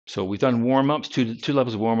So we've done warm-ups, two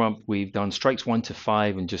levels of warm-up. We've done strikes 1 to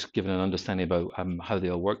 5 and just given an understanding about how they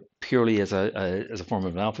all work purely as a form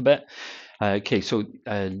of an alphabet. Okay, so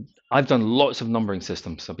I've done lots of numbering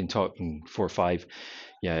systems. I've been talking 4 or 5,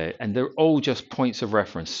 yeah, and they're all just points of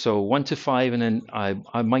reference. So 1 to 5, and then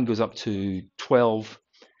mine goes up to 12,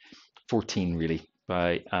 14 really.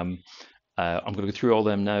 Right. I'm going to go through all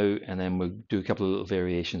them now, and then we'll do a couple of little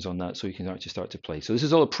variations on that so you can actually start to play. So this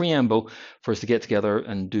is all a preamble for us to get together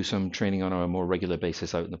and do some training on a more regular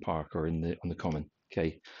basis out in the park or on the common.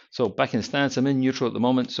 Okay, so back in the stance, I'm in neutral at the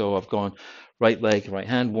moment, so I've gone right leg, right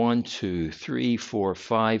hand, 1, 2, 3, 4,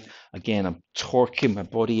 5. Again, I'm torquing my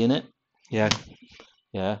body in it. Yeah,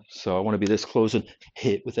 yeah. So I want to be this close and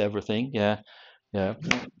hit with everything. Yeah, yeah.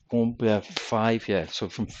 1, yeah, 5. Yeah. So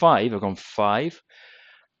from 5, I've gone 5.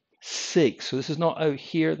 6. So this is not out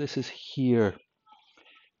here, this is here.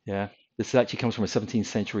 Yeah. This actually comes from a 17th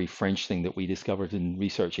century French thing that we discovered in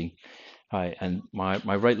researching. Hi, and my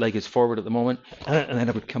right leg is forward at the moment, and then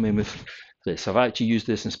I would come in with this. I've actually used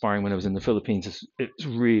this in sparring when I was in the Philippines. It's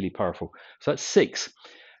really powerful. So that's 6.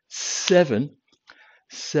 7.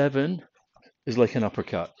 7 is like an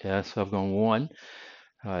uppercut. Yeah, so I've gone 1.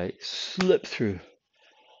 All right, slip through.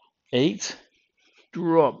 8,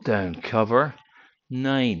 drop down, cover.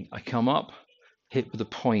 9, I come up, hit with a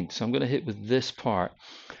point. So I'm going to hit with this part.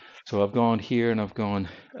 So I've gone here and I've gone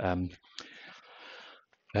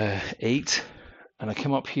 8, and I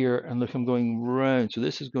come up here and look, I'm going round. So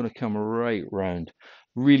this is going to come right round.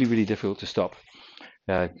 Really, really difficult to stop.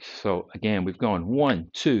 So again, we've gone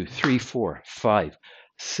 1, 2, 3, 4, 5,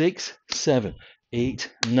 6, 7,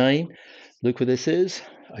 8, 9. Look what this is.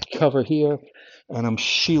 I cover here and I'm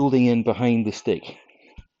shielding in behind the stick.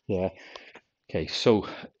 Yeah. Okay, so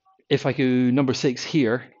if I go number 6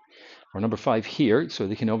 here, or number 5 here, so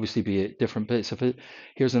they can obviously be at different bits of it.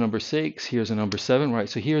 Here's a number 6, here's a number 7, right?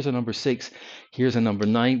 So here's a number 6, here's a number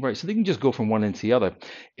 9, right? So they can just go from one into the other.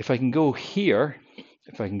 If I can go here,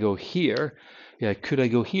 yeah, could I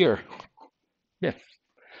go here? Yeah.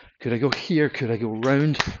 Could I go here? Could I go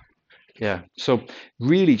round? Yeah. So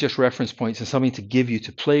really just reference points and something to give you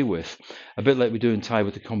to play with, a bit like we do in Thai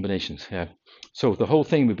with the combinations. Yeah. So the whole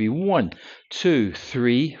thing would be 1, 2,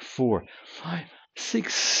 3, 4, 5,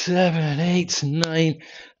 6, 7, 8, 9,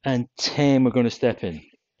 and 10. We're going to step in.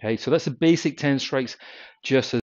 Okay. So that's the basic 10 strikes, just as